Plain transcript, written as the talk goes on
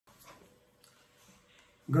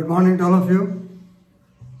Good morning to all of you.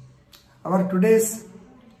 Our today's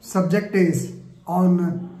subject is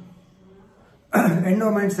on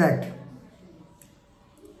Endowments Act.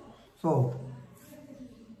 So,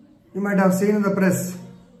 you might have seen in the press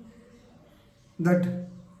that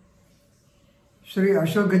Shri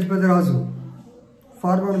Ashok Raju,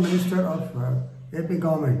 former Minister of AP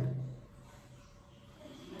government,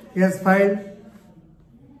 he has filed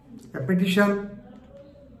a petition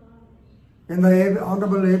in the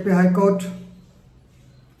Honorable AP High Court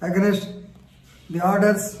against the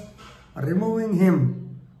orders removing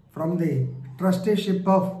him from the trusteeship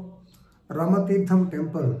of Ramathirtham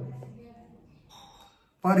temple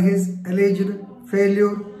for his alleged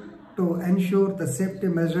failure to ensure the safety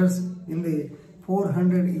measures in the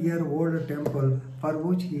 400-year-old temple for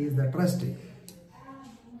which he is the trustee.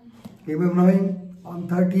 You may be knowing on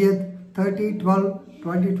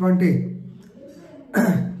 30/12/2020,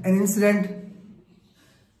 an incident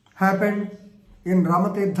happened in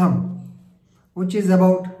Ramathirtham, which is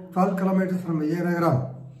about 12 kilometers from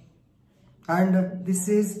Vijayanagaram, and this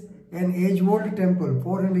is an age-old temple,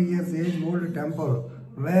 400 years age-old temple,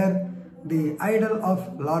 where the idol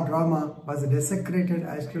of Lord Rama was desecrated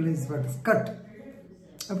as well as was cut.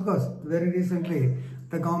 Of course, very recently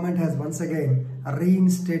the government has once again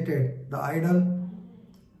reinstated the idol.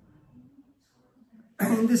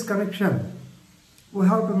 In this connection, we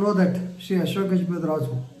have to know that Shri Ashok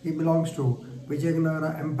Raju, he belongs to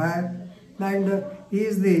Vijayanagara Empire, and he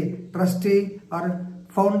is the trustee or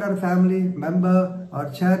founder family member or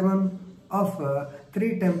chairman of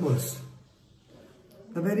 3 temples.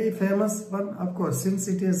 The very famous one, of course, since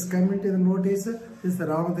it has come into the notice, is the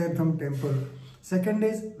Ramathirtham temple. Second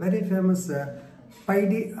is very famous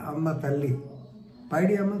Paidi Amma Talli.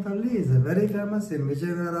 Paidi Amma Talli is very famous in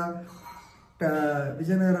Vijayanagara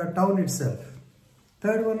town itself.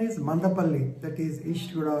 Third one is Mandapalli, that is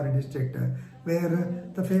East Godavari district, where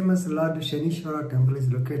the famous Lord Shanishwara temple is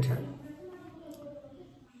located.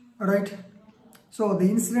 Alright, so the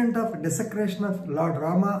incident of desecration of Lord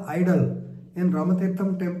Rama idol in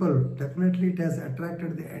Ramathirtham temple, definitely it has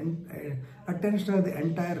attracted the attention of the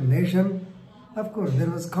entire nation. Of course, there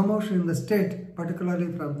was commotion in the state,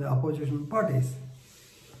 particularly from the opposition parties.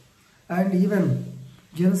 And even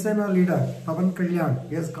Janasena leader Pavan Kalyan,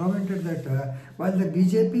 he has commented that while the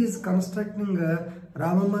BJP is constructing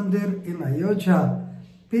Rama Mandir in Ayodhya,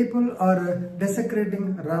 people are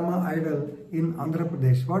desecrating Rama idol in Andhra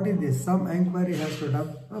Pradesh. What is this? Some inquiry has to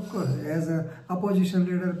done. Of course, as an opposition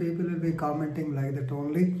leader, people will be commenting like that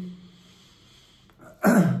only.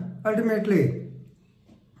 Ultimately,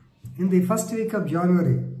 in the first week of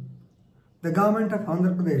January, the government of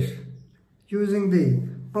Andhra Pradesh, using the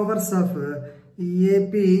powers of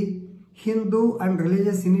AP Hindu and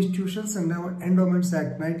Religious Institutions and Endowments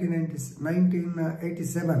Act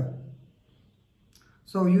 1987.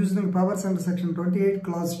 So, using powers under section 28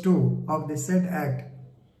 clause 2 of the said act,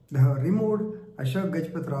 they have removed Ashok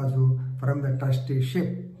Raju from the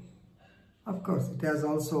trusteeship. Of course,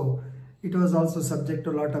 it was also subject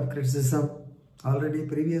to a lot of criticism. Already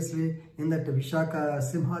previously in that Vishaka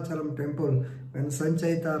Simhachalam temple, when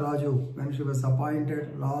Sanchaita Raju, when she was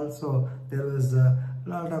appointed, also there was a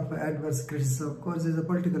lot of adverse criticism. Of course, it's a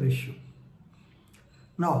political issue.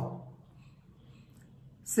 Now,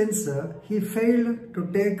 since he failed to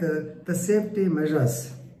take the safety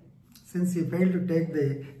measures,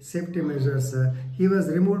 he was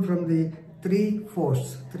removed from the 3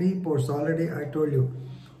 posts already I told you.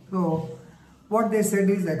 So, what they said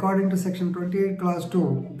is, according to section 28 clause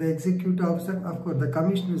 2, the executive officer, of course, the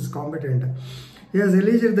commissioner is competent. He has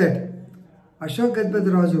alleged that Ashok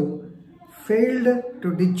Raju failed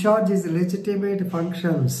to discharge his legitimate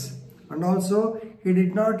functions, and also he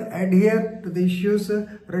did not adhere to the issues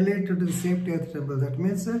related to the safety of the temple. That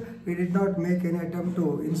means he did not make any attempt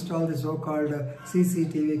to install the so-called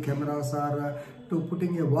CCTV cameras or to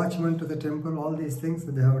putting a watchman to the temple. All these things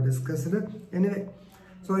they have discussed. Anyway,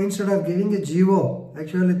 so instead of giving a GO,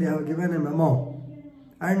 actually they have given a memo,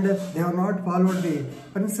 and they have not followed the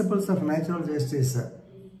principles of natural justice.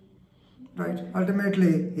 Right.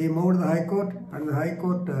 Ultimately, he moved the High Court, and the High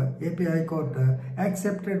Court, AP High Court,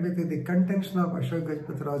 accepted with the contention of Ashok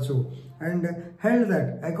Raju and held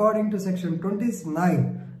that according to section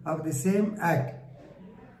 29 of the same act,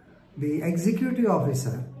 the executive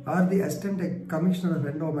officer or the assistant commissioner of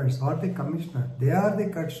endowments or the commissioner, they are the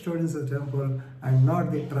custodians of the temple and not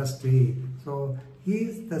the trustee. So,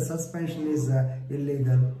 the suspension is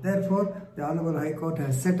illegal. Therefore, the Honorable High Court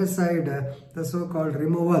has set aside the so-called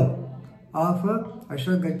removal of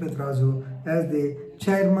Ashok Raju as the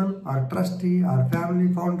chairman or trustee or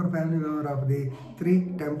founder family member of the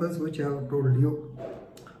 3 temples which I have told you.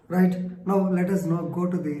 right? Now let us now go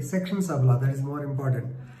to the sections of law, that is more important.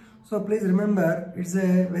 So please remember, it's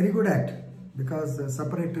a very good act, because a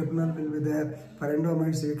separate tribunal will be there for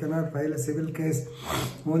endowments. You cannot file a civil case,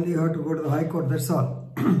 only you have to go to the High Court, that's all.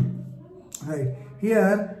 Right,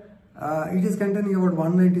 here it is containing about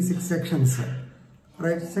 196 sections,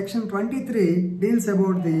 right? Section 23 deals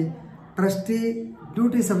about the trustee,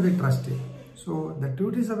 duties of the trustee. So the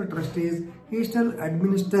duties of a trustee is he shall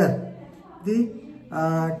administer the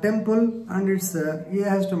temple, and he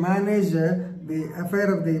has to manage the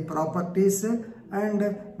affair of the properties, and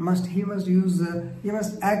he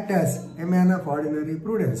must act as a man of ordinary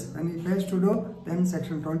prudence. When he fails to do, then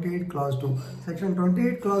section 28 clause 2. Section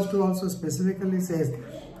 28 clause 2 also specifically says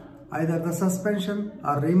either the suspension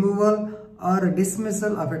or removal or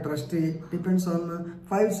dismissal of a trustee depends on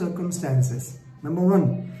 5 circumstances. Number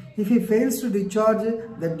 1, if he fails to discharge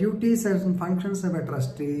the duties and functions of a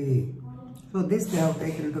trustee. So this they have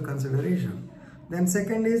taken into consideration. Then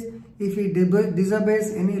second is, if he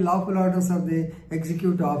disobeys any lawful orders of the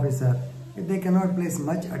executive officer, they cannot place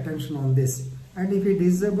much attention on this. And if he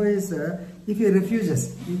disobeys, if he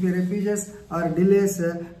refuses or delays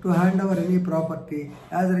to hand over any property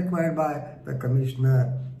as required by the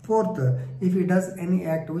commissioner. Fourth, if he does any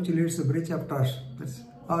act which leads to breach of trust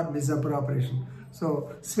or misappropriation,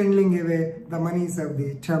 so swindling away the monies of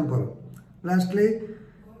the temple. Lastly,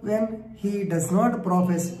 when he does not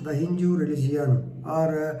profess the Hindu religion,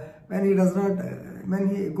 or when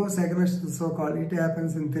he goes against the so-called, it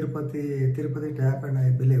happens in Tirupati it happened, I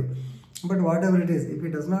believe. But whatever it is, if he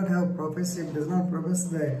does not profess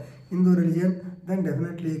the Hindu religion, then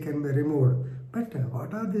definitely he can be removed. But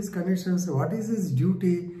what are these conditions? What is his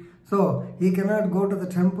duty? So he cannot go to the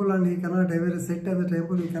temple, and he cannot ever sit at the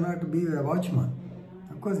temple. He cannot be a watchman.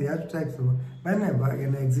 Of course, he has to tax. When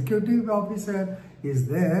an executive officer is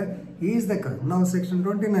there, he is the. Now section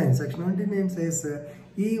 29. Section 29 says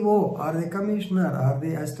EO or the commissioner or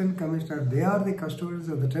the assistant commissioner, they are the custodians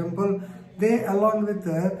of the temple. They, along with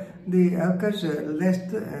the Akash,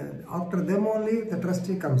 after them only the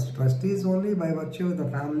trustee comes. Trustee is only by virtue of the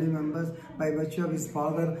family members, by virtue of his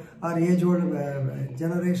father or age-old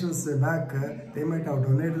generations back, they might have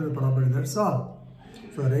donated the property, that's all.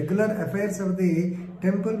 So regular affairs of the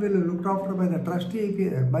temple will be looked after by the trustee,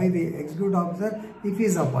 by the executive officer, if he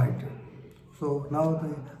is appointed. So now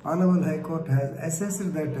the Honorable High Court has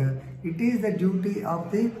assessed that it is the duty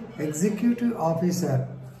of the executive officer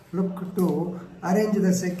to arrange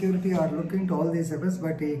the security or look into all these affairs,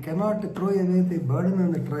 but he cannot throw away the burden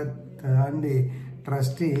on the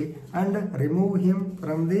trustee and remove him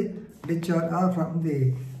from the discharge or from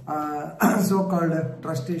the so-called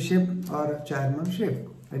trusteeship or chairmanship.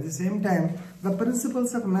 At the same time, the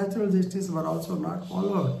principles of natural justice were also not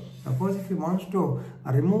followed. Suppose if he wants to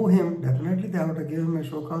remove him, definitely they have to give him a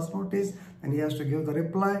show cause notice, and he has to give the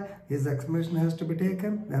reply, his explanation has to be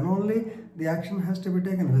taken, then only the action has to be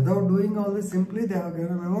taken. Without doing all this, simply they have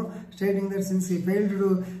given a memo stating that since he failed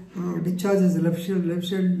to discharge his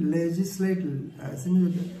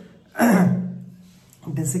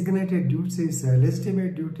designated duties,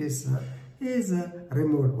 legitimate duties, he is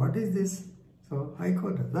removed. What is this? So, High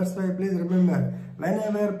Court. That's why please remember,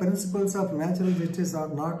 whenever principles of natural justice are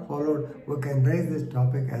not followed, we can raise this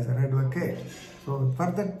topic as an advocate. So,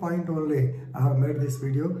 for that point only, I have made this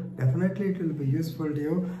video. Definitely it will be useful to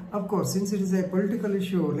you. Of course, since it is a political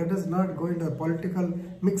issue, let us not go into the political,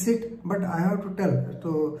 mix it, but I have to tell.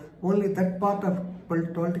 So, only that part of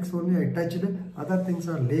politics only I touched. Other things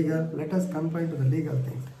are legal. Let us confine to the legal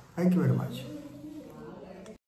things. Thank you very much.